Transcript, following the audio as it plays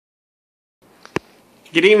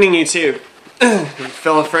Good evening, you two,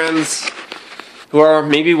 fellow friends who are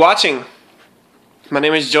maybe watching. My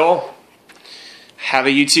name is Joel. I have a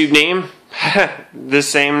YouTube name, the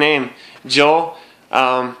same name, Joel,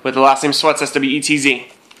 with the last name Swetz, S-W-E-T-Z.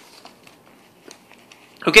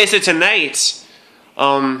 Okay, so tonight,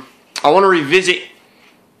 I want to revisit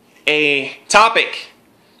a topic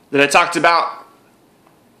that I talked about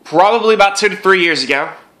probably about 2 to 3 years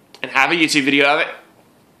ago, and have a YouTube video of it.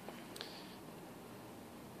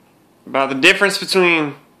 About the difference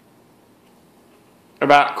between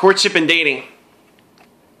courtship and dating.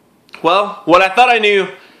 Well, what I thought I knew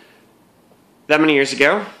that many years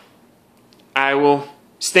ago, I will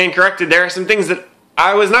stand corrected. There are some things that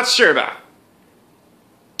I was not sure about.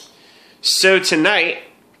 So tonight,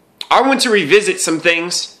 I want to revisit some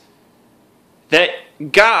things that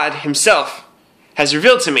God Himself has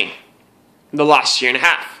revealed to me in the last year and a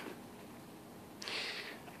half.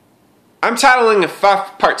 I'm titling a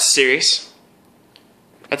 5-part series.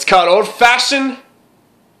 It's called Old-Fashioned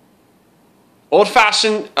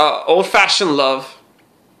Love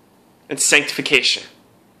and Sanctification.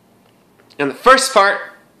 And the first part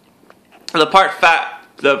of the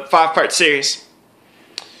 5-part series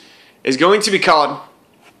is going to be called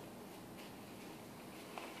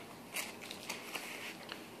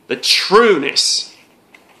The Trueness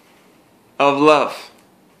of Love.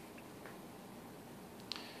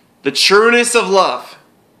 The trueness of love.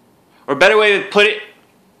 Or a better way to put it,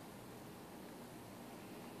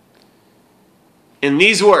 in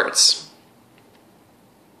these words.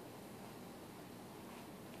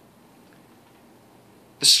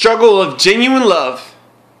 The struggle of genuine love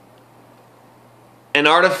and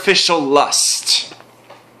artificial lust.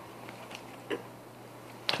 And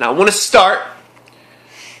I want to start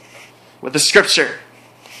with a scripture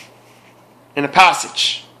and a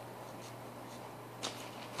passage.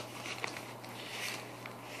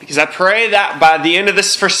 Because I pray that by the end of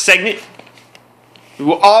this first segment, we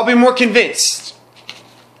will all be more convinced.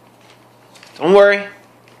 Don't worry,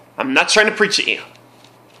 I'm not trying to preach at you.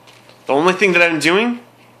 The only thing that I'm doing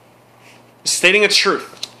is stating a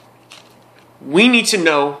truth. We need to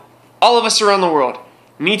know, all of us around the world,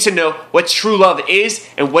 need to know what true love is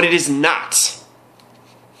and what it is not.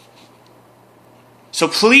 So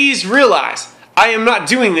please realize, I am not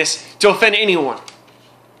doing this to offend anyone.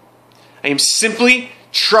 I am simply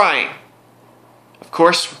trying, of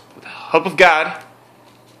course, with the help of God,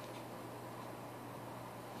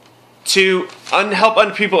 to help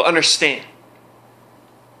other people understand.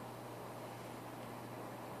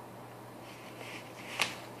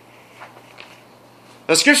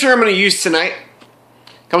 The scripture I'm going to use tonight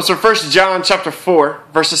comes from 1 John chapter 4,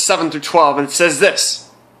 verses 7 through 12, and it says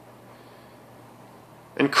this,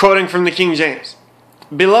 and quoting from the King James,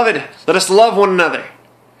 "Beloved, let us love one another.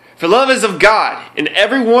 For love is of God, and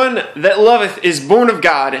everyone that loveth is born of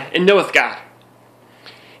God, and knoweth God.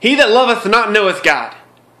 He that loveth not knoweth God."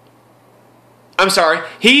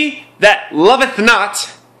 He that loveth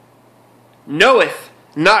not knoweth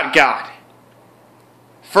not God.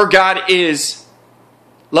 For God is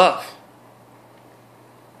love.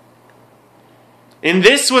 In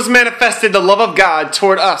this was manifested the love of God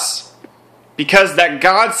toward us, because that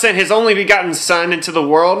God sent His only begotten Son into the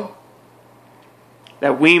world,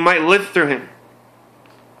 that we might live through Him.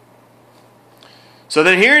 So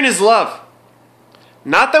then herein is love.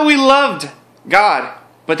 Not that we loved God,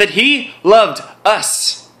 but that He loved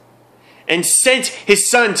us and sent His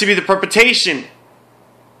Son to be the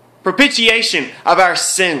propitiation of our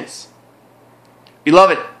sins.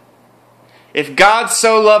 Beloved, if God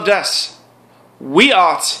so loved us, we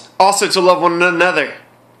ought also to love one another.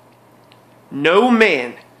 No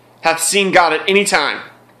man hath seen God at any time.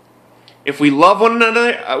 If we love one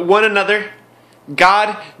another,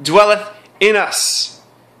 God dwelleth in us,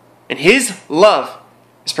 and His love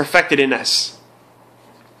is perfected in us.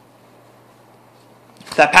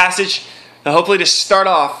 That passage, hopefully to start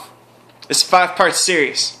off this 5-part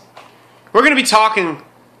series, we're going to be talking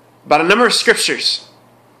about a number of scriptures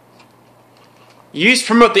used to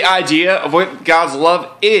promote the idea of what God's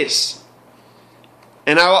love is.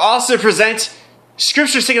 And I will also present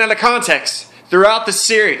scriptures taken out of context throughout the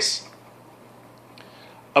series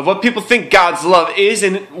of what people think God's love is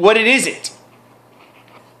and what it isn't.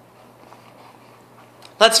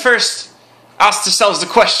 Let's first ask ourselves the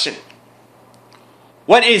question,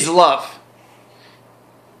 what is love?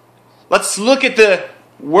 Let's look at the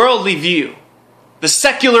worldly view, the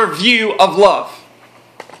secular view of love.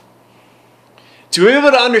 To be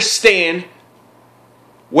able to understand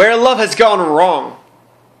where love has gone wrong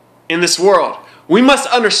in this world, we must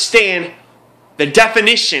understand the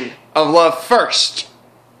definition of love first.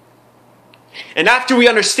 And after we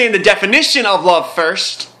understand the definition of love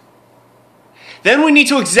first, then we need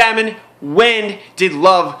to examine, when did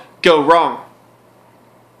love go wrong?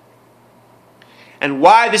 And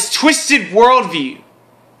why this twisted worldview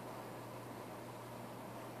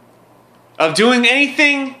of doing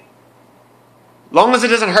anything long as it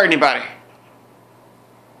doesn't hurt anybody.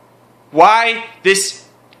 Why this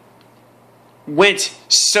went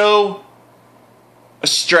so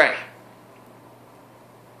astray.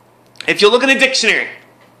 If you look in a dictionary,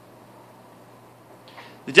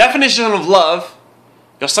 the definition of love,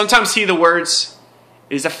 you'll sometimes see the words,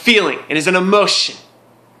 it is a feeling, it is an emotion,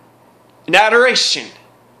 an adoration.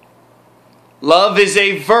 Love is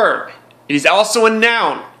a verb. It is also a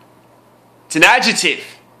noun. It's an adjective.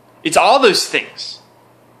 It's all those things.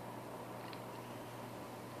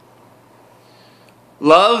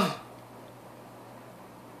 Love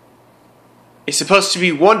is supposed to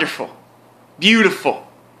be wonderful, beautiful.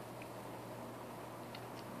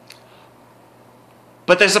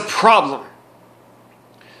 But there's a problem.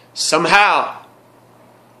 Somehow,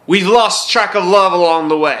 we've lost track of love along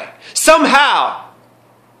the way. Somehow,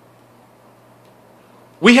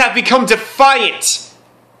 we have become defiant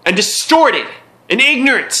and distorted and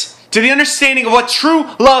ignorant to the understanding of what true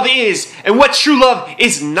love is and what true love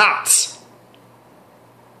is not.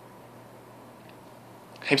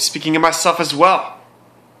 I'm speaking of myself as well.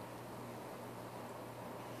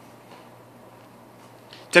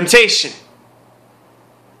 Temptation.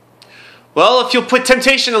 Well, if you'll put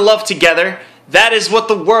temptation and love together, that is what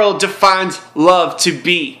the world defines love to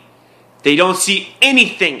be. They don't see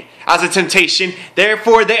anything as a temptation,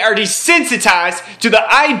 therefore they are desensitized to the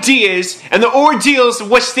ideas and the ordeals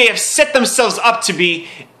which they have set themselves up to be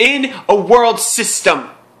in a world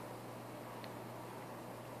system.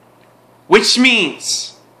 Which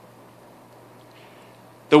means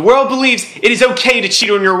the world believes it is okay to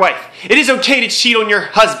cheat on your wife. It is okay to cheat on your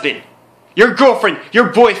husband, your girlfriend, your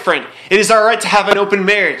boyfriend. It is alright to have an open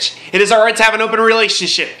marriage. It is alright to have an open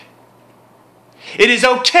relationship. It is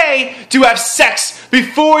okay to have sex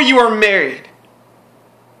before you are married.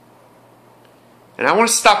 And I want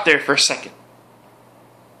to stop there for a second.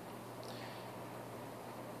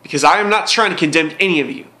 Because I am not trying to condemn any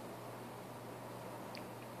of you.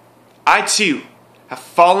 I too have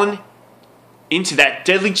fallen into that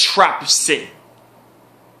deadly trap of sin.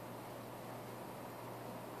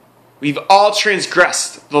 We've all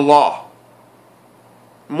transgressed the law.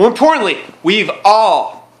 More importantly, we've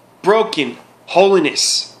all broken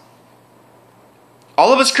holiness.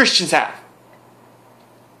 All of us Christians have.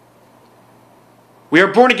 We are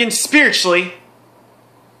born again spiritually,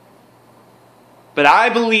 but I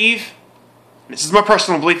believe, this is my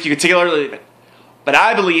personal belief, you can take it or leave it, but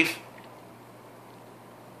I believe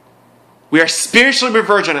we are spiritually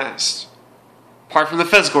revirginized, apart from the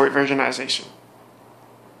physical revirginization.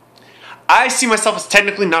 I see myself as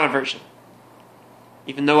technically not a virgin.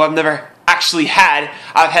 Even though I've never actually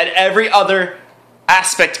I've had every other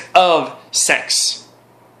aspect of sex.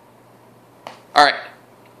 Alright.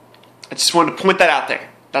 I just wanted to point that out there.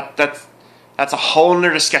 That's a whole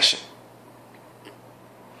other discussion.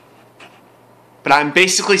 But I'm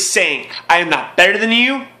basically saying, I am not better than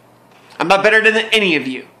you. I'm not better than any of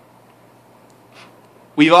you.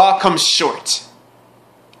 We've all come short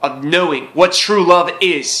of knowing what true love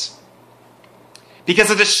is.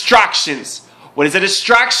 Because of distractions. What is a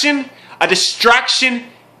distraction? A distraction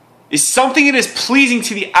is something that is pleasing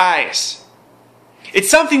to the eyes. It's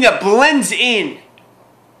something that blends in.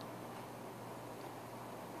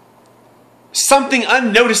 Something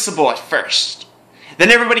unnoticeable at first.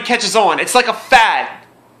 Then everybody catches on. It's like a fad.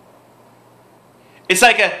 It's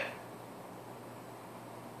like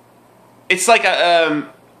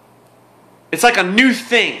a new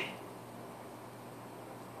thing.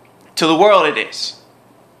 To the world it is.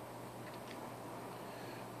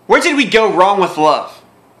 Where did we go wrong with love?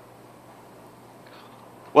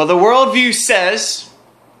 Well, the worldview says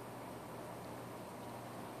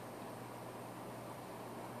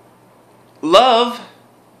love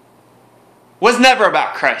was never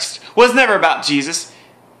about Christ, was never about Jesus.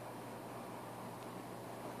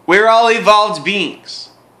 We're all evolved beings.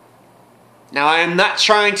 Now, I am not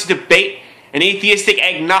trying to debate an atheistic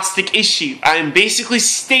agnostic issue. I am basically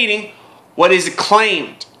stating what is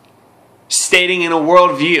claimed, stating in a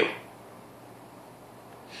worldview.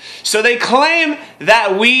 So they claim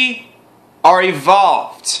that we are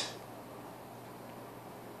evolved.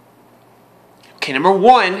 Okay, number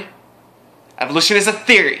one, evolution is a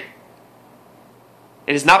theory.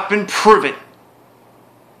 It has not been proven,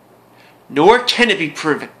 nor can it be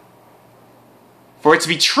proven. For it to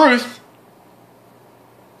be truth,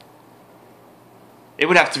 it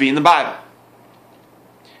would have to be in the Bible.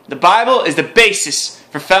 The Bible is the basis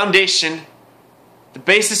for foundation,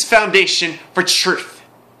 foundation for truth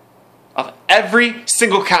of every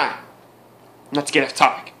single kind. Not to get off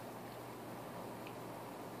topic.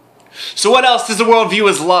 So what else does the world view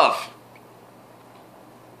as love?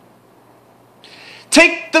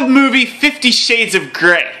 Take the movie 50 Shades of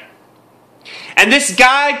Grey. And this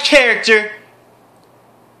guy character,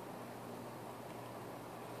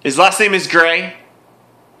 his last name is Grey.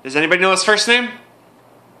 Does anybody know his first name?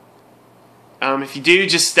 If you do,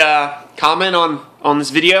 just comment on this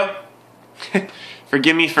video.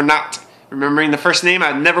 Forgive me for not remembering the first name.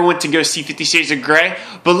 I never went to go see 50 Shades of Grey.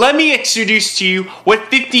 But let me introduce to you what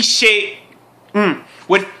 50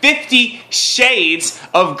 Shades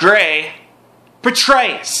of Grey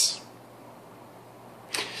portrays.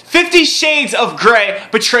 50 Shades of Grey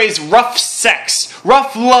portrays rough sex,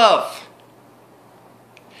 rough love.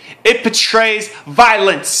 It portrays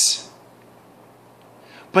violence.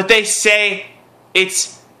 But they say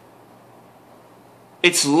it's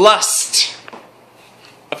lust.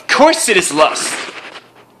 Of course it is lust.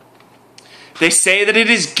 They say that it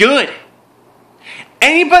is good.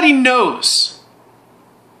 Anybody knows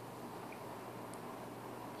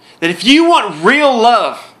that if you want real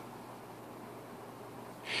love,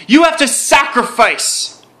 you have to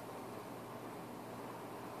sacrifice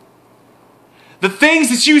the things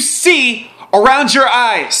that you see around your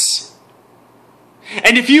eyes.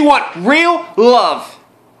 And if you want real love,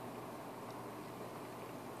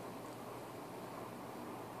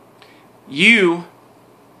 you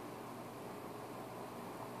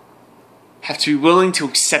have to be willing to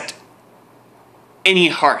accept any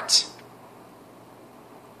heart.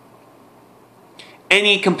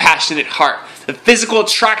 Any compassionate heart. The physical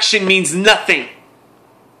attraction means nothing.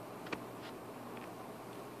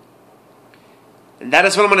 And that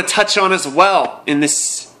is what I'm going to touch on as well in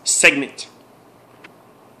this segment.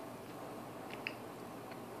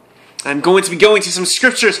 I'm going to be going to some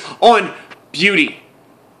scriptures on beauty.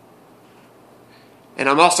 And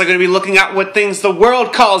I'm also going to be looking at what things the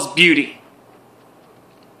world calls beauty.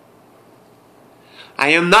 I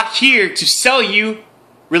am not here to sell you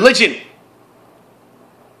religion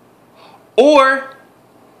or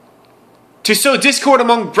to sow discord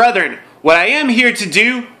among brethren. What I am here to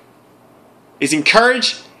do is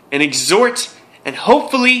encourage and exhort, and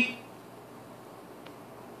hopefully,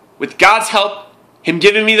 with God's help, Him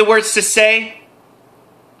giving me the words to say,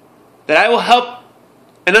 that I will help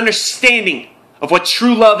an understanding of what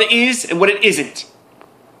true love is and what it isn't.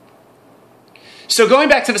 So going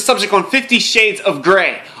back to the subject on 50 Shades of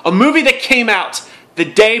Grey, a movie that came out the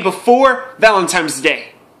day before Valentine's Day.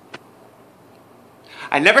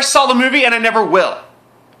 I never saw the movie and I never will.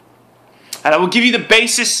 And I will give you the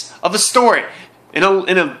basis of the story in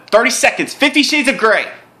a 30 seconds. 50 Shades of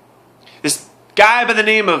Grey. This guy by the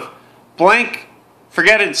name of blank,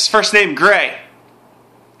 forget his first name, Grey.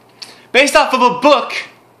 Based off of a book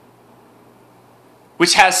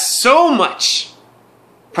which has so much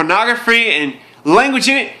pornography and language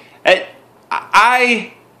in it,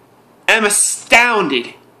 I am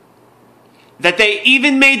astounded that they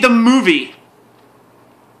even made the movie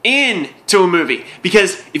into a movie.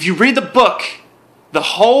 Because if you read the book, the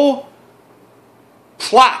whole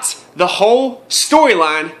plot, the whole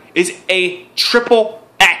storyline is a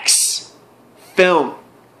XXX film.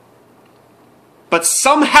 But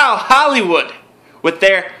somehow Hollywood, with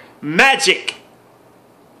their magic,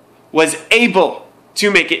 was able to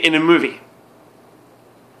make it in a movie.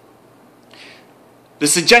 The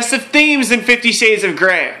suggestive themes in 50 Shades of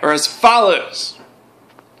Grey are as follows.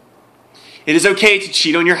 It is okay to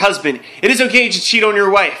cheat on your husband. It is okay to cheat on your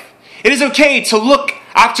wife. It is okay to look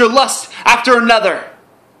after lust after another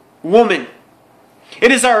woman.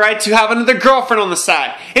 It is alright to have another girlfriend on the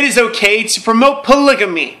side. It is okay to promote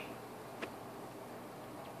polygamy.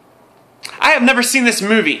 I have never seen this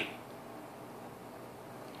movie.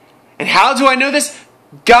 And how do I know this?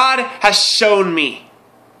 God has shown me.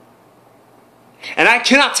 And I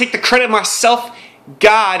cannot take the credit myself.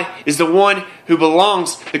 God is the one who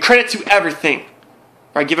belongs the credit to everything.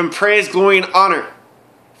 I give Him praise, glory, and honor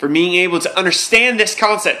for being able to understand this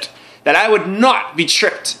concept, that I would not be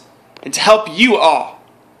tricked, and to help you all,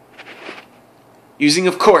 using,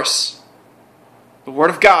 of course, the Word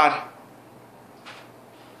of God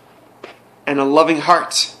and a loving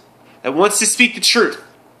heart that wants to speak the truth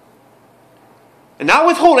and not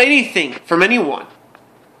withhold anything from anyone,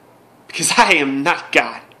 because I am not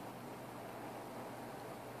God.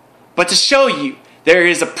 But to show you there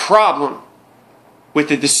is a problem with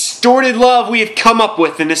the distorted love we have come up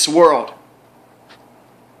with in this world.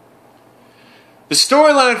 The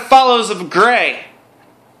storyline follows of Grey,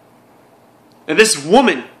 and this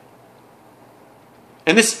woman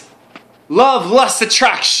and this love, lust,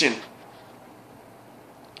 attraction.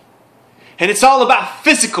 And it's all about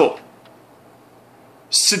physical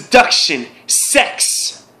seduction,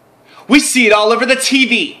 sex. We see it all over the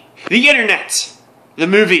TV, the internet, the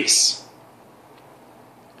movies.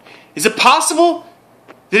 Is it possible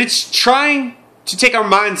that it's trying to take our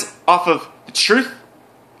minds off of the truth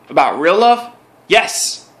about real love?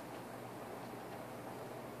 Yes.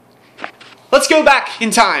 Let's go back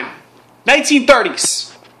in time.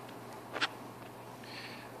 1930s.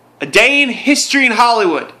 A day in history in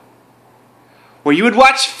Hollywood where you would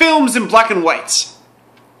watch films in black and white,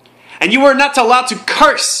 and you were not allowed to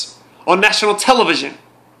curse on national television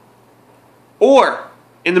or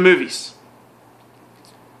in the movies.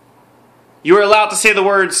 You were allowed to say the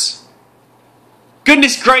words,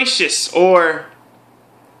 "Goodness gracious," or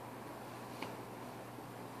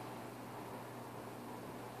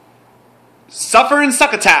 "Suffer and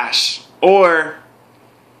succotash," or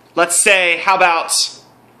let's say, how about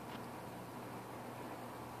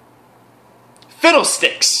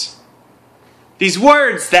fiddlesticks? These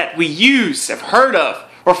words that we use, have heard of,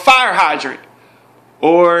 or fire hydrant,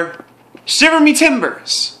 or shiver me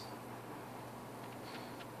timbers.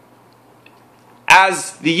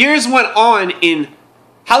 As the years went on in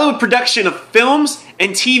Hollywood production of films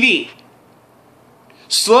and TV,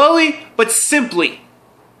 slowly but simply,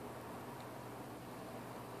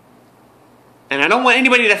 and I don't want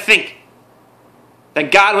anybody to think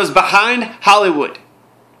that God was behind Hollywood.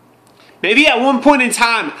 Maybe at one point in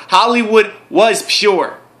time, Hollywood was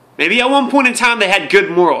pure. Maybe at one point in time, they had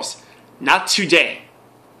good morals. Not today.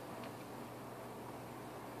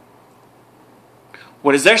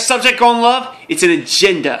 What is their subject on love? It's an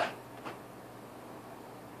agenda.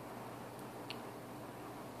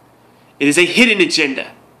 It is a hidden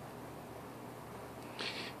agenda.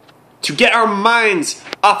 To get our minds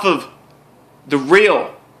off of the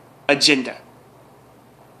real agenda.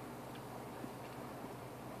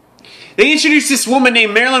 They introduced this woman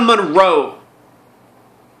named Marilyn Monroe.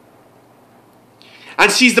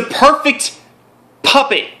 And she's the perfect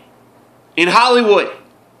puppet in Hollywood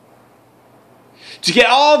to get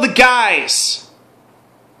all the guys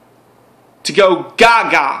to go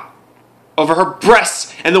gaga over her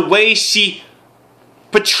breasts and the way she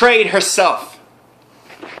portrayed herself.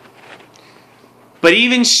 But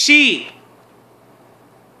even she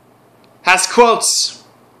has quotes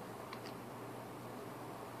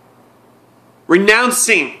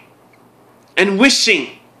renouncing and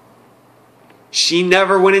wishing she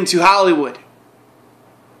never went into Hollywood,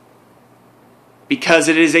 because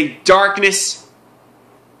it is a darkness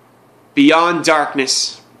beyond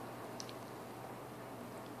darkness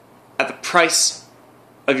at the price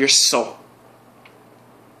of your soul.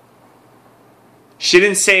 She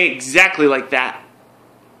didn't say exactly like that,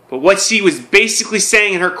 but what she was basically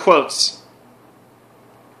saying in her quotes: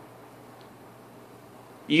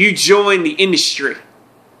 you join the industry,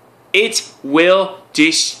 it will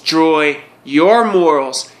destroy your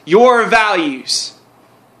morals, your values,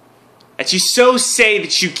 that you so say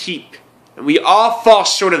that you keep. And we all fall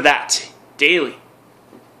short of that daily.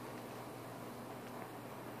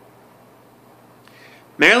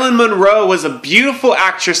 Marilyn Monroe was a beautiful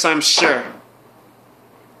actress, I'm sure.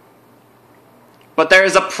 But there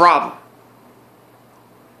is a problem.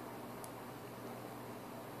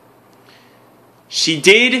 She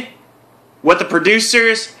did what the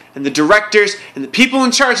producers and the directors and the people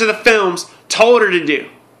in charge of the films told her to do.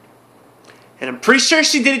 And I'm pretty sure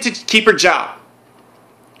she did it to keep her job.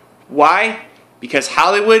 Why? Because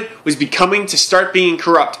Hollywood was becoming to start being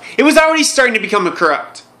corrupt. It was already starting to become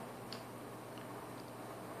corrupt.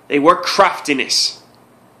 They were craftiness.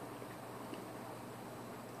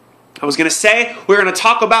 I was going to say, we're going to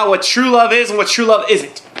talk about what true love is and what true love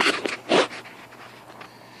isn't.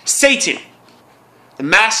 Satan, the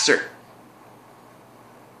master,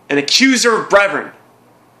 an accuser of brethren,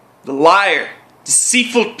 the liar,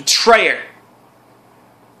 deceitful betrayer,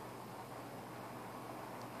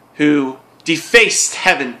 who defaced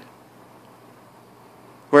heaven,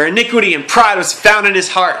 where iniquity and pride was found in his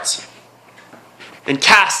heart, and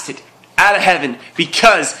cast it out of heaven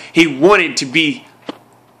because he wanted to be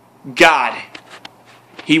God.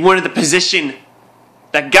 He wanted the position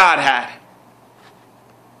that God had.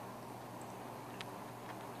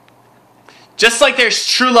 Just like there's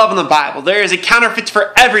true love in the Bible, there is a counterfeit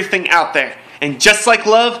for everything out there. And just like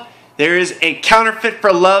love, there is a counterfeit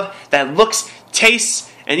for love that looks,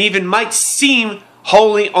 tastes, and even might seem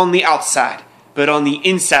holy on the outside, but on the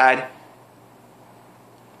inside,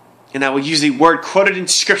 and I will use a word quoted in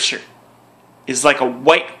Scripture, is like a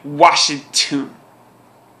whitewashed tomb,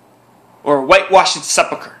 or or whitewashed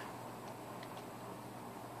sepulcher.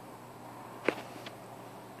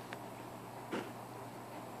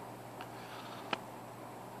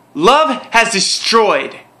 Love has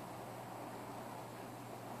destroyed,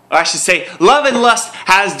 or I should say, love and lust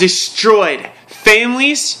has destroyed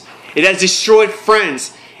families. It has destroyed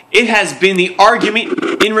friends. It has been the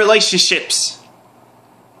argument in relationships.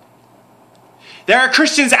 There are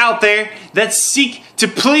Christians out there that seek to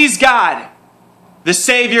please God, the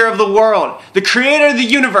Savior of the world, the Creator of the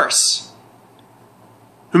universe,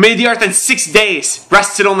 who made the earth in 6 days,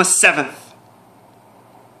 rested on the seventh.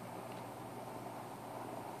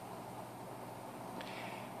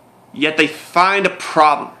 Yet they find a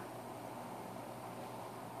problem.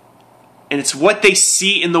 And it's what they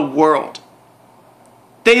see in the world.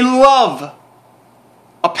 They love,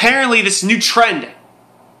 apparently, this new trend.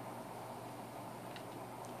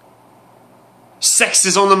 Sex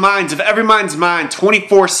is on the minds of every mind's mind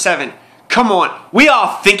 24/7. Come on, we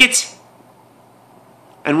all think it.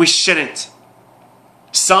 And we shouldn't.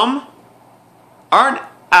 Some aren't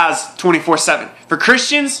as 24/7. For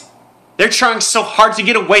Christians, they're trying so hard to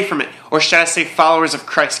get away from it. Or should I say followers of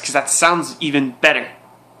Christ, because that sounds even better.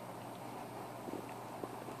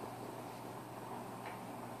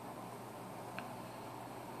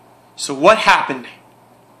 So what happened?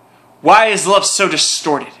 Why is love so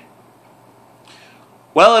distorted?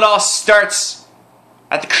 Well, it all starts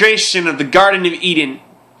at the creation of the Garden of Eden.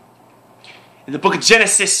 In the book of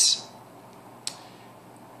Genesis,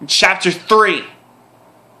 in chapter 3,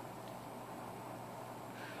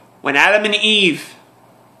 when Adam and Eve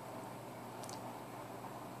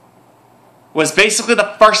was basically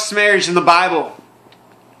the first marriage in the Bible.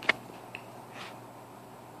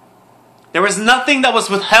 There was nothing that was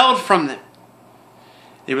withheld from them.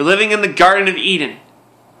 They were living in the Garden of Eden.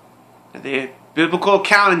 The biblical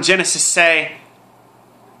account in Genesis say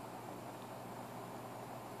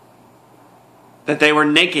that they were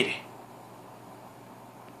naked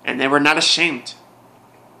and they were not ashamed.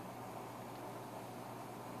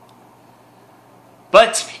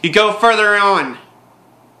 But you go further on,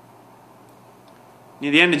 near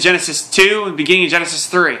the end of Genesis 2 and beginning of Genesis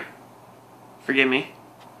 3. Forgive me.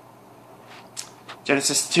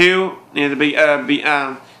 Genesis 2, in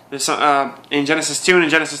Genesis 2 and in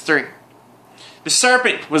Genesis 3. The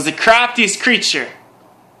serpent was the craftiest creature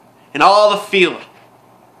in all the field.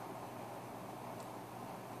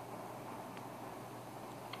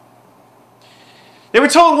 They were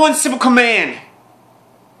told one simple command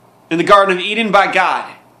in the Garden of Eden by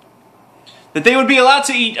God, that they would be allowed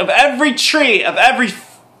to eat of every tree, of every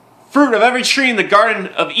fruit of every tree in the Garden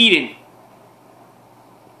of Eden.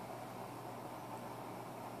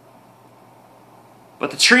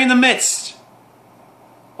 But the tree in the midst,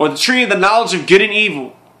 or the tree of the knowledge of good and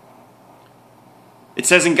evil, it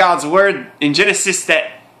says in God's word in Genesis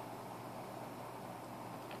that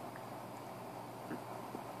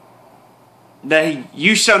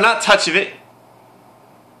you shall not touch of it,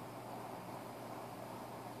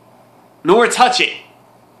 nor touch it,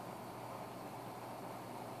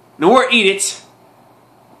 nor eat it,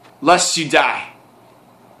 lest you die.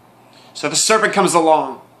 So the serpent comes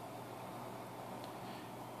along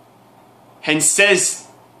and says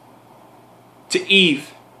to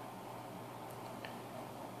Eve,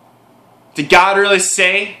 did God really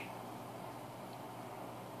say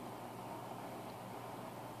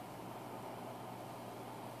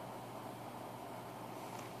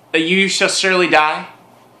that you shall surely die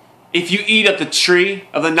if you eat of the tree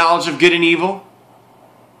of the knowledge of good and evil?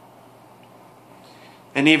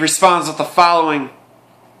 And Eve responds with the following: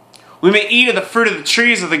 we may eat of the fruit of the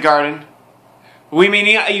trees of the garden, but we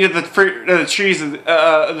may not eat of the fruit of the trees of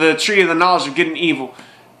the tree of the knowledge of good and evil,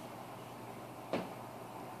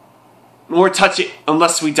 nor touch it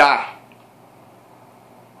unless we die.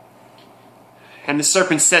 And the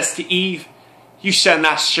serpent says to Eve, you shall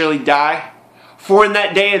not surely die, for in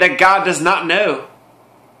that day that God does not know,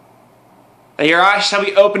 that your eyes shall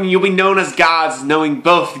be opened and you'll be known as gods, knowing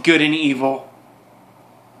both good and evil.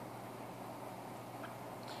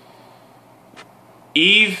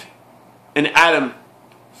 Eve and Adam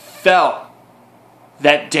fell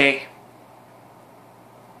that day.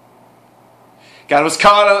 God was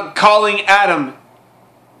calling Adam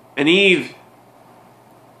and Eve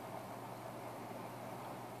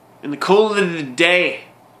in the cool of the day.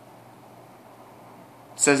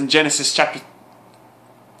 It says in Genesis chapter,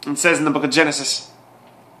 it says in the book of Genesis,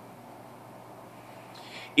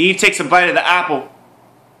 Eve takes a bite of the apple,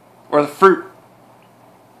 or the fruit.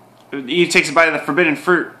 Eve takes a bite of the forbidden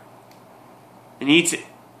fruit and eats it.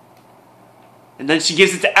 And then she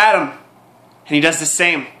gives it to Adam, and he does the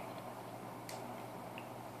same.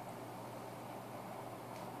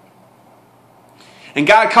 And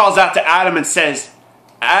God calls out to Adam and says,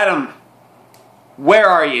 Adam, where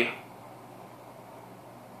are you?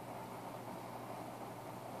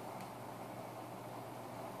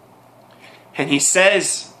 And he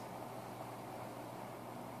says,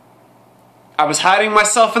 I was hiding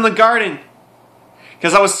myself in the garden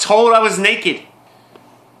because I was told I was naked.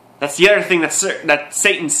 That's the other thing that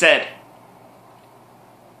Satan said.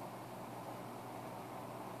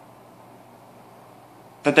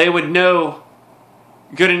 That they would know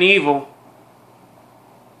good and evil.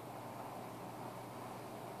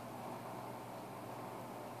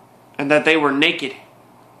 And that they were naked.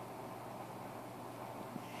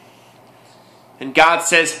 And God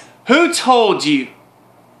says, who told you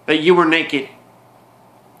that you were naked?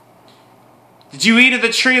 Did you eat of the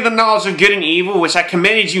tree of the knowledge of good and evil, which I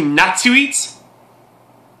commanded you not to eat?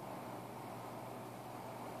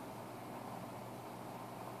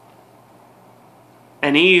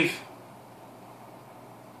 And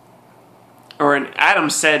Adam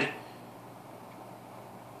said,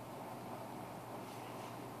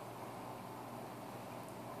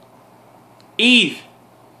 Eve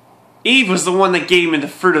was the one that gave me the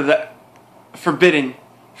fruit of the forbidden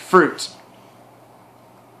fruit.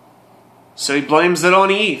 So he blames it on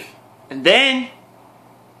Eve. And then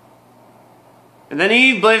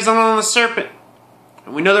Eve blames it on the serpent.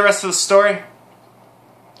 And we know the rest of the story.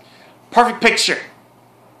 Perfect picture.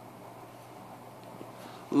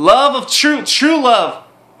 Love of true love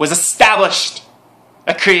was established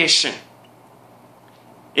at creation.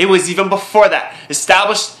 It was even before that,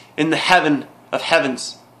 established in the heaven of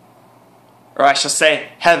heavens. Or I shall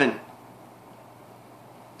say, heaven.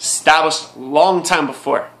 Established a long time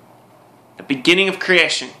before. The beginning of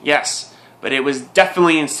creation, yes. But it was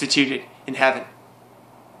definitely instituted in heaven.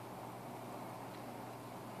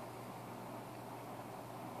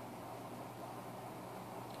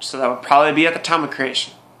 So that would probably be at the time of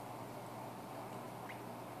creation.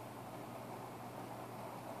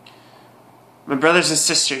 My brothers and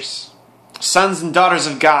sisters, sons and daughters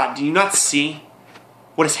of God, do you not see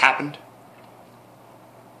what has happened?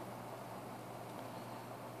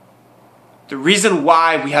 The reason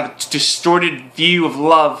why we have a distorted view of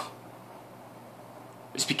love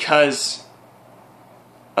is because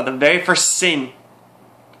of the very first sin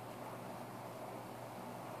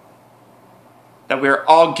that we are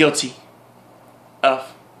all guilty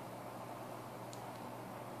of.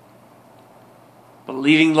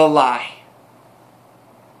 Believing the lie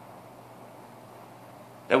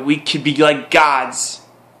that we could be like gods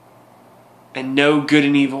and know good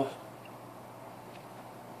and evil.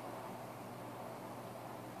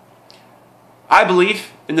 I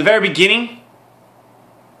believe in the very beginning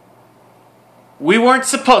we weren't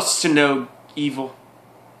supposed to know evil.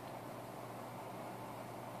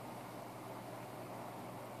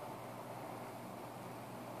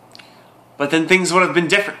 But then things would have been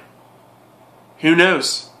different. Who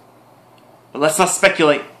knows? But let's not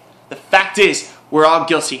speculate. The fact is, we're all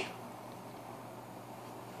guilty.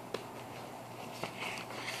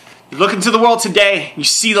 You look into the world today, you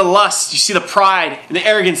see the lust, you see the pride, and the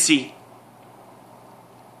arrogancy.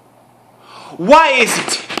 Why is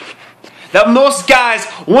it that most guys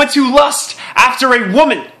want to lust after a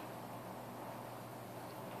woman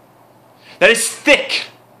that is thick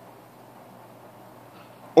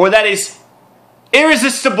or that is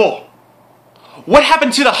irresistible? What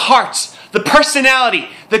happened to the heart, the personality,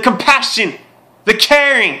 the compassion, the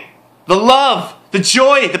caring, the love, the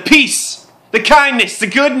joy, the peace, the kindness, the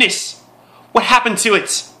goodness? What happened to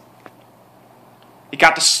it? It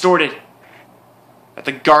got distorted at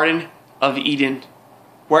the Garden of Eden,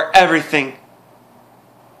 where everything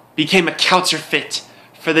became a counterfeit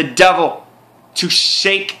for the devil to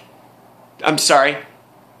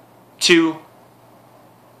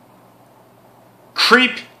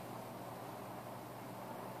creep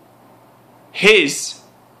his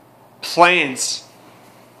plans.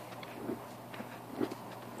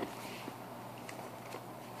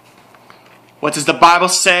 What does the Bible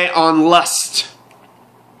say on lust?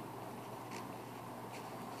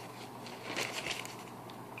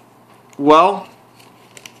 Well,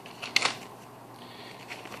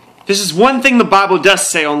 this is one thing the Bible does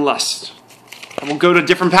say on lust. And we'll go to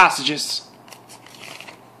different passages.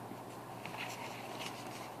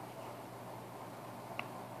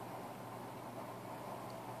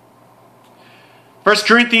 First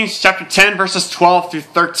Corinthians chapter 10, verses 12 through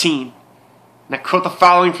 13. And I quote the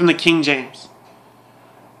following from the King James.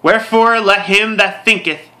 Wherefore let him that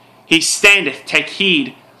thinketh he standeth take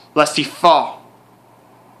heed lest he fall.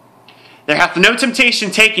 There hath no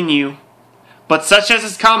temptation taken you, but such as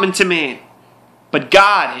is common to man. But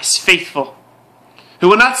God is faithful, who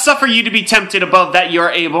will not suffer you to be tempted above that you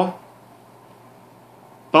are able,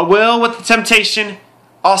 but will with the temptation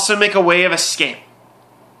also make a way of escape,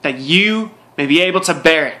 that you may be able to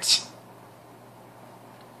bear it.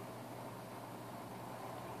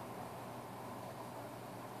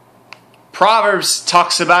 Proverbs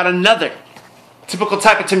talks about another typical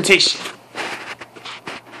type of temptation.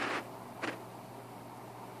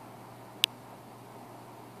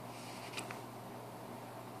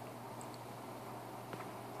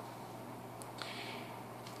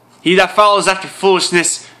 He that follows after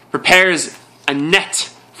foolishness prepares a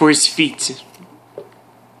net for his feet.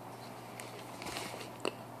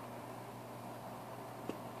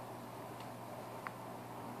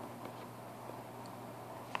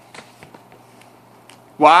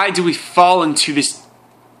 Why do we fall into this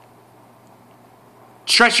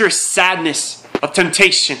treacherous sadness of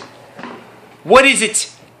temptation? What is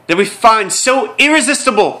it that we find so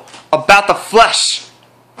irresistible about the flesh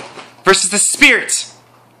versus the spirit?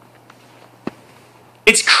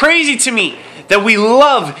 It's crazy to me that we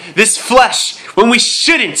love this flesh when we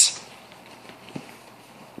shouldn't.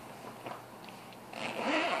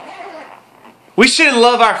 We shouldn't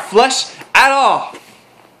love our flesh at all.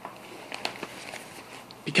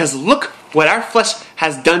 Because look what our flesh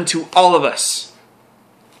has done to all of us.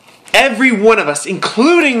 Every one of us,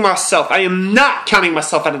 including myself. I am not counting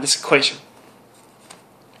myself out of this equation.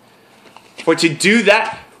 For to do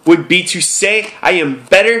that would be to say I am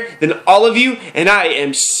better than all of you, and I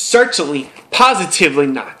am certainly, positively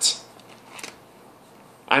not.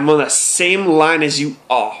 I'm on the same line as you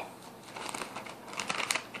all.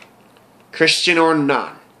 Christian or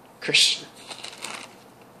non-Christian.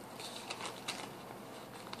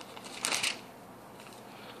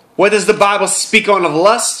 What does the Bible speak on of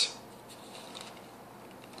lust?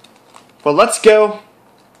 Well, let's go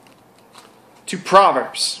to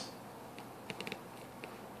Proverbs.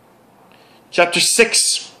 Chapter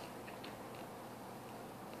 6.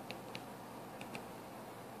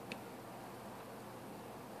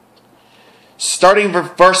 Starting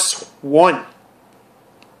with verse 1.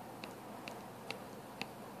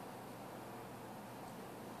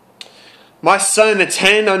 My son,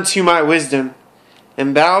 attend unto my wisdom,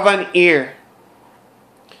 and bow thine ear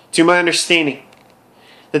to my understanding,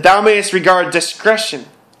 that thou mayest regard discretion,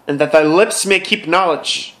 and that thy lips may keep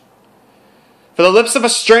knowledge. For the lips of a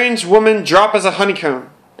strange woman drop as a honeycomb,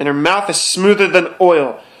 and her mouth is smoother than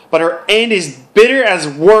oil, but her end is bitter as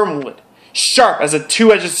wormwood, sharp as a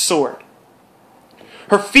two-edged sword.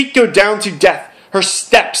 Her feet go down to death, her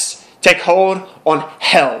steps take hold on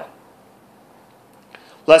hell.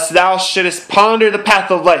 Lest thou shouldest ponder the path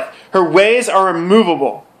of life, her ways are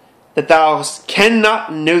immovable, that thou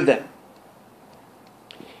cannot know them.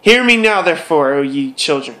 Hear me now, therefore, O ye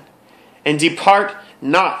children, and depart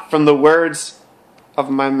not from the words of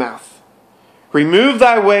my mouth. Remove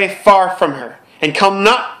thy way far from her, and come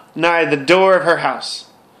not nigh the door of her house,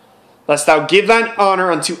 lest thou give thine honor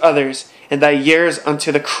unto others, and thy years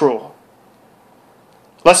unto the cruel.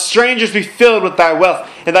 Lest strangers be filled with thy wealth,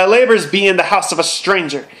 and thy labors be in the house of a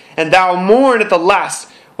stranger, and thou mourn at the last,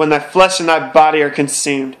 when thy flesh and thy body are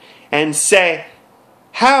consumed, and say,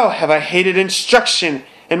 how have I hated instruction,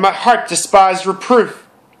 and my heart despised reproof?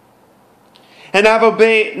 And I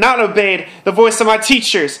have not obeyed the voice of my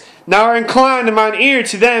teachers, now are inclined mine ear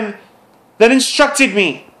to them that instructed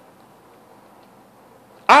me.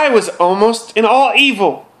 I was almost in all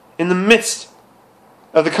evil in the midst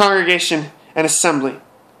of the congregation and assembly.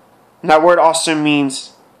 And that word also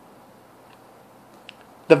means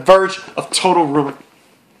the verge of total ruin.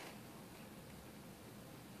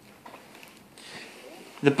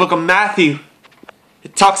 In the book of Matthew,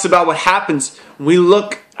 it talks about what happens when we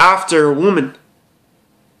look after a woman.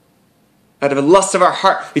 Out of the lust of our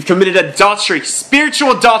heart, we've committed adultery,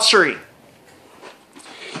 spiritual adultery.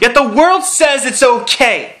 Yet the world says it's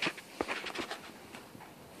okay.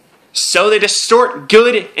 So they distort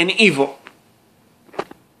good and evil.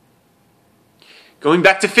 Going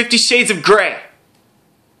back to 50 Shades of Grey.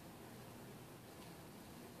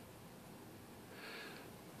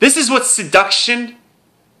 This is what seduction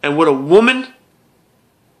and what a woman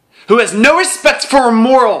who has no respect for her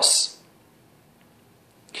morals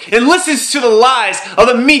and listens to the lies of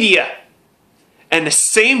the media. And the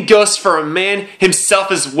same goes for a man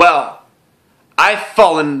himself as well. I've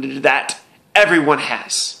fallen into that. Everyone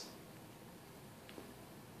has.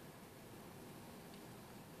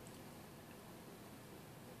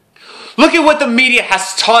 Look at what the media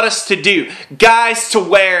has taught us to do. Guys to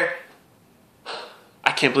wear...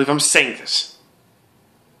 I can't believe I'm saying this.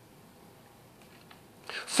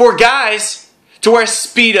 For guys to wear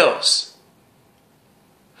Speedos.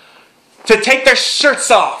 To take their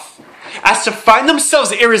shirts off as to find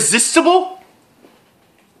themselves irresistible?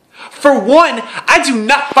 For one, I do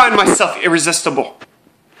not find myself irresistible.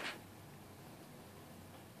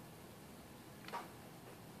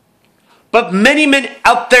 But many men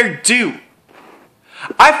out there do.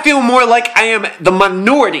 I feel more like I am the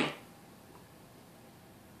minority.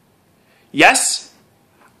 Yes,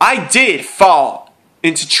 I did fall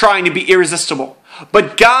into trying to be irresistible,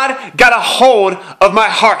 but God got a hold of my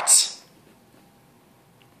heart.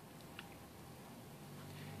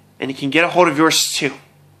 And He can get a hold of yours too,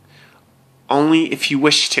 only if you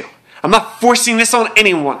wish to. I'm not forcing this on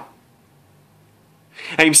anyone.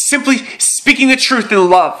 I'm simply speaking the truth in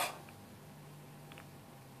love.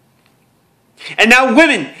 And now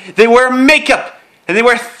women, they wear makeup and they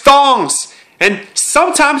wear thongs, and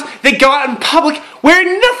sometimes they go out in public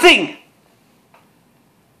wearing nothing.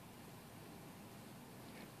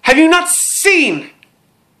 Have you not seen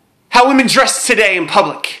how women dress today in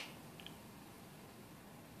public?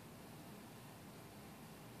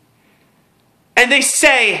 And they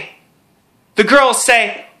say, the girls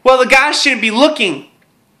say, well, the guys shouldn't be looking.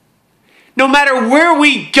 No matter where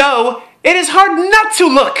we go, it is hard not to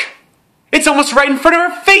look. It's almost right in front of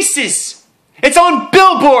our faces. It's on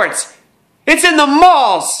billboards. It's in the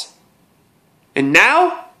malls. And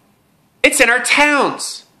now, it's in our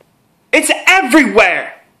towns. It's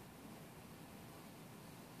everywhere.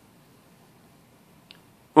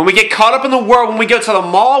 When we get caught up in the world, when we go to the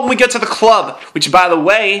mall, when we go to the club, which, by the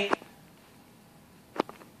way,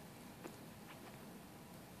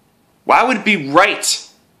 why would it be right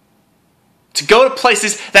to go to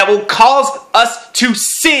places that will cause us to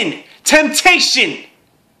sin? Temptation.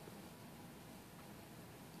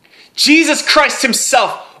 Jesus Christ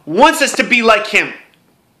Himself wants us to be like Him.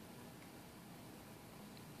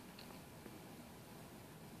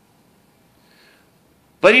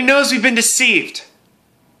 But He knows we've been deceived.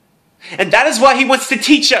 And that is why He wants to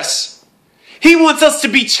teach us. He wants us to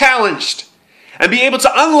be challenged and be able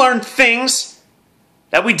to unlearn things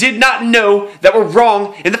that we did not know that were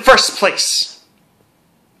wrong in the first place.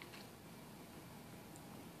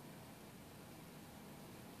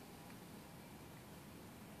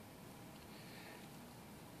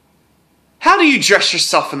 How do you dress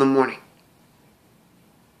yourself in the morning?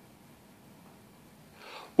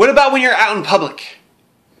 What about when you're out in public?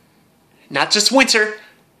 Not just winter.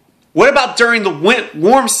 What about during the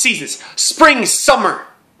warm seasons? Spring, summer.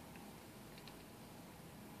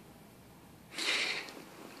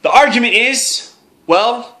 The argument is,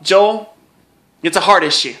 well, Joel, it's a heart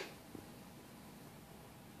issue.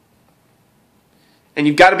 And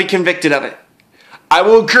you've got to be convicted of it. I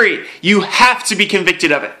will agree. You have to be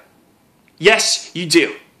convicted of it. Yes, you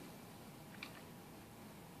do.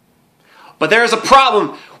 But there is a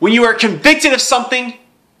problem when you are convicted of something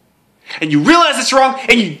and you realize it's wrong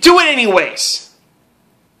and you do it anyways.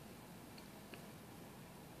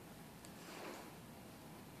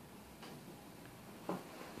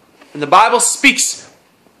 And the Bible speaks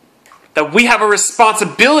that we have a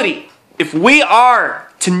responsibility if we are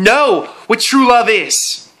to know what true love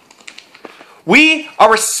is. We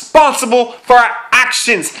are responsible for our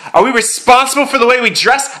actions. Are we responsible for the way we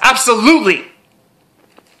dress? Absolutely.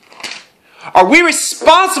 Are we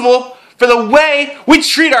responsible for the way we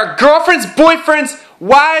treat our girlfriends, boyfriends,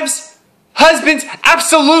 wives, husbands?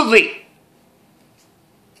 Absolutely.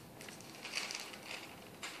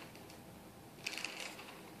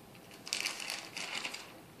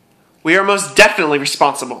 We are most definitely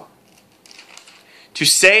responsible. To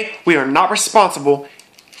say we are not responsible,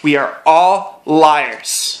 we are all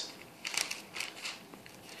liars.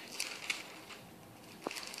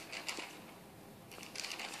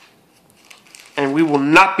 And we will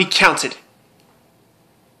not be counted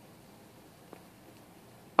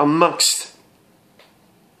amongst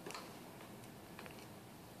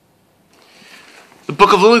the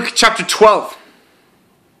book of Luke, chapter 12.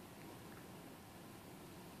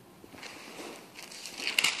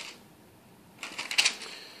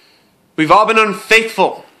 We've all been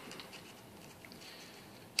unfaithful.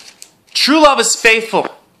 True love is faithful.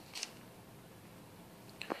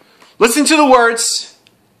 Listen to the words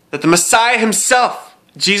that the Messiah Himself,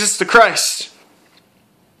 Jesus the Christ,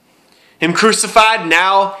 Him crucified,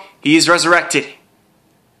 now He is resurrected.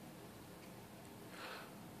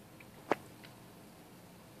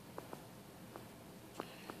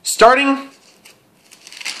 Starting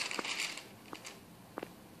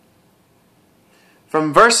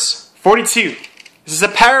from verse 42. This is a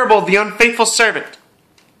parable of the unfaithful servant.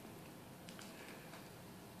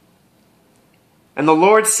 And the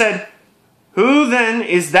Lord said, "Who then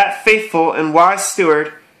is that faithful and wise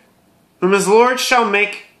steward, whom his Lord shall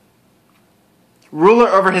make ruler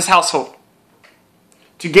over his household,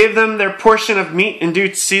 to give them their portion of meat in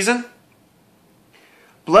due season?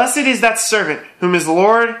 Blessed is that servant whom his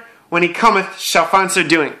Lord, when he cometh, shall find so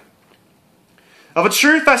doing. Of a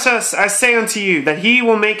truth I say unto you, that he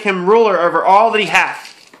will make him ruler over all that he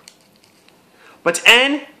hath. But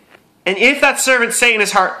and if that servant say in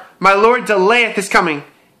his heart, my Lord delayeth his coming,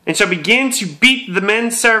 and shall begin to beat the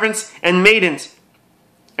men servants and maidens,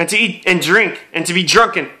 and to eat and drink, and to be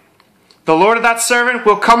drunken, the Lord of that servant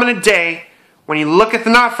will come in a day when he looketh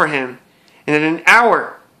not for him, and in an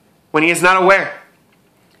hour when he is not aware,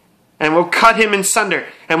 and will cut him in sunder,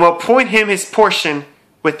 and will appoint him his portion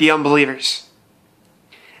with the unbelievers.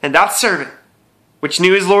 And that servant, which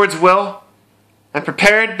knew his Lord's will, and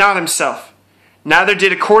prepared not himself, neither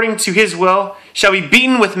did according to his will, shall be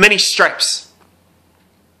beaten with many stripes.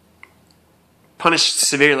 Punished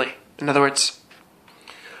severely, in other words.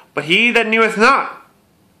 But he that kneweth not,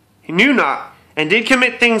 he knew not, and did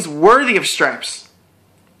commit things worthy of stripes,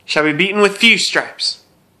 shall be beaten with few stripes.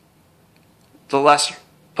 The lesser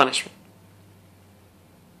punishment.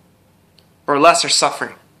 Or lesser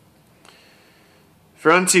suffering.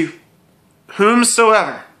 For unto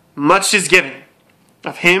whomsoever much is given,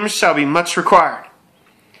 of him shall be much required.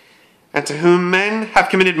 And to whom men have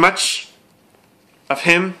committed much, of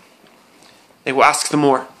him they will ask the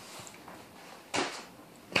more.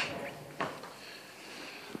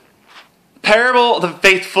 Parable of the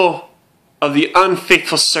faithful, of the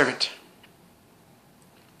unfaithful servant.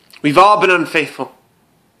 We've all been unfaithful.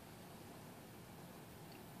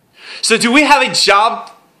 So do we have a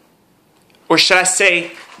job, or should I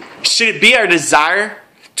say, should it be our desire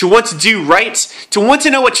to want to do right, to want to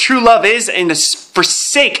know what true love is, and to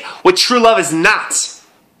forsake what true love is not?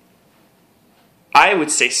 I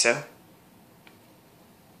would say so.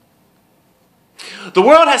 The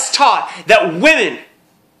world has taught that women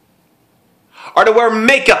are to wear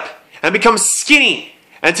makeup and become skinny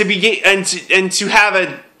and to have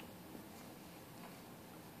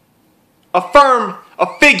a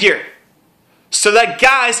figure so that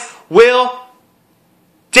guys will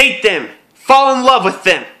date them, fall in love with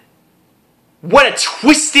them. What a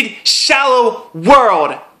twisted, shallow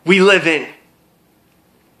world we live in.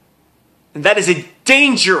 And that is a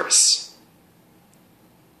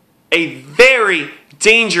very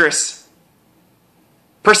dangerous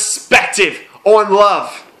perspective on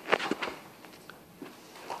love.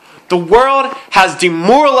 The world has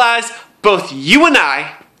demoralized both you and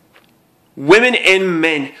I, women and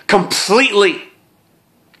men, completely.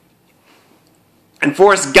 And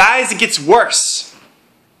for us guys, it gets worse.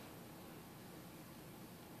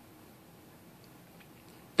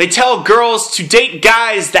 They tell girls to date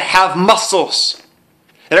guys that have muscles,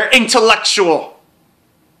 that are intellectual,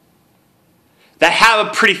 that have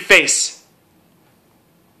a pretty face,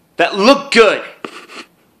 that look good,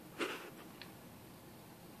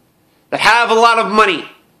 that have a lot of money,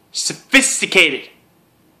 sophisticated,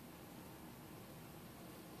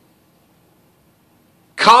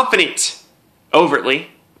 confident, overtly,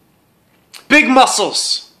 big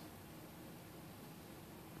muscles,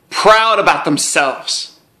 proud about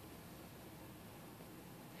themselves.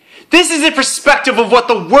 This is a perspective of what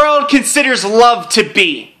the world considers love to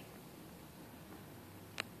be.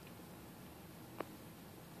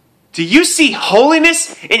 Do you see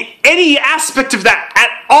holiness in any aspect of that at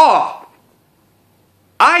all?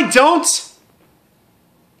 I don't.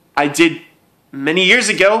 I did many years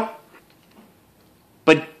ago.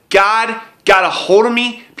 But God got a hold of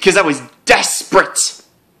me because I was desperate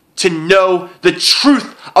to know the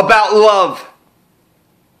truth about love.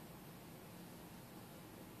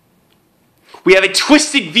 We have a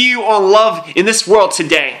twisted view on love in this world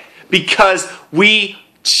today because we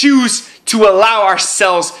choose to allow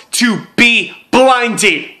ourselves to be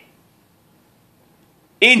blinded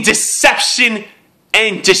in deception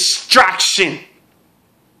and distraction.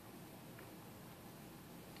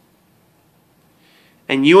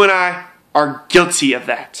 And you and I are guilty of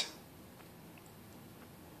that.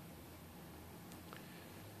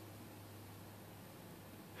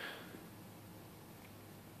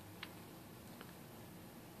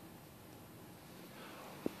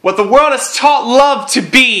 What the world has taught love to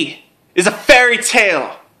be is a fairy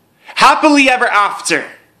tale. Happily ever after.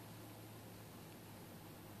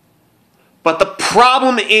 But the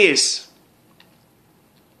problem is,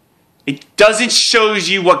 it doesn't show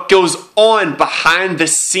you what goes on behind the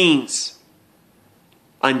scenes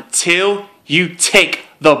until you take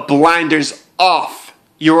the blinders off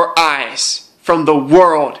your eyes from the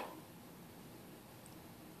world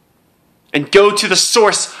and go to the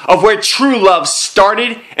source of where true love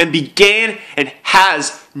started and began and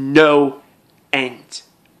has no end.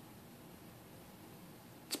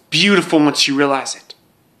 beautiful once you realize it.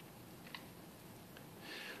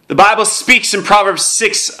 The Bible speaks in Proverbs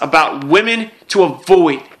 6 about women to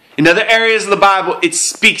avoid. In other areas of the Bible, it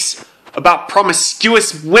speaks about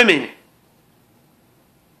promiscuous women.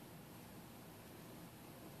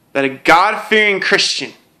 That a God-fearing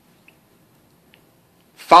Christian,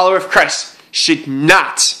 follower of Christ, should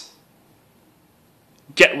not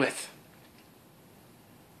get with.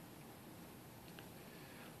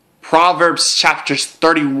 Proverbs chapter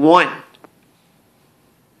 31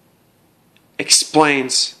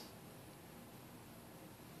 explains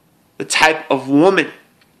the type of woman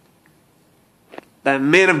that a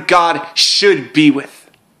man of God should be with.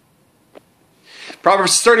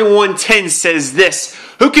 Proverbs 31:10 says this,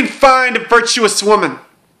 "Who can find a virtuous woman?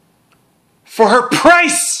 For her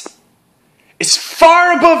price is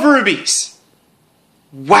far above rubies."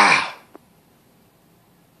 Wow.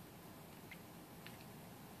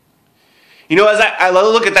 You know, as I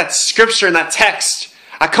look at that scripture and that text,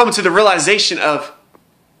 I come to the realization of,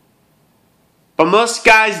 but most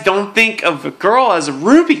guys don't think of a girl as a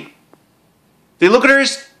ruby. They look at her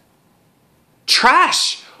as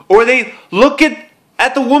trash, or they look at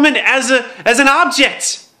the woman as an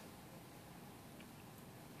object,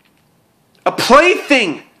 a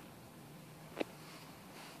plaything.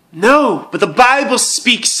 No, but the Bible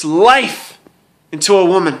speaks life into a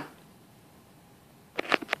woman.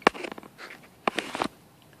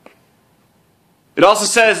 It also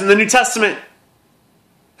says in the New Testament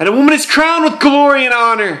that a woman is crowned with glory and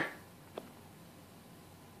honor.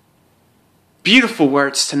 Beautiful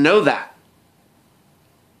words to know that.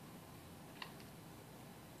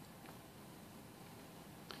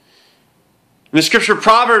 In the scripture of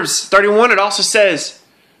Proverbs 31, it also says,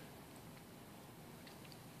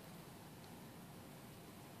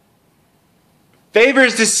 "Favor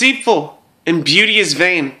is deceitful and beauty is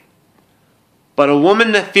vain, but a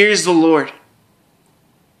woman that fears the Lord,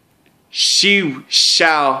 she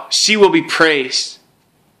will be praised."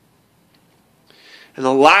 And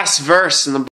the last verse in the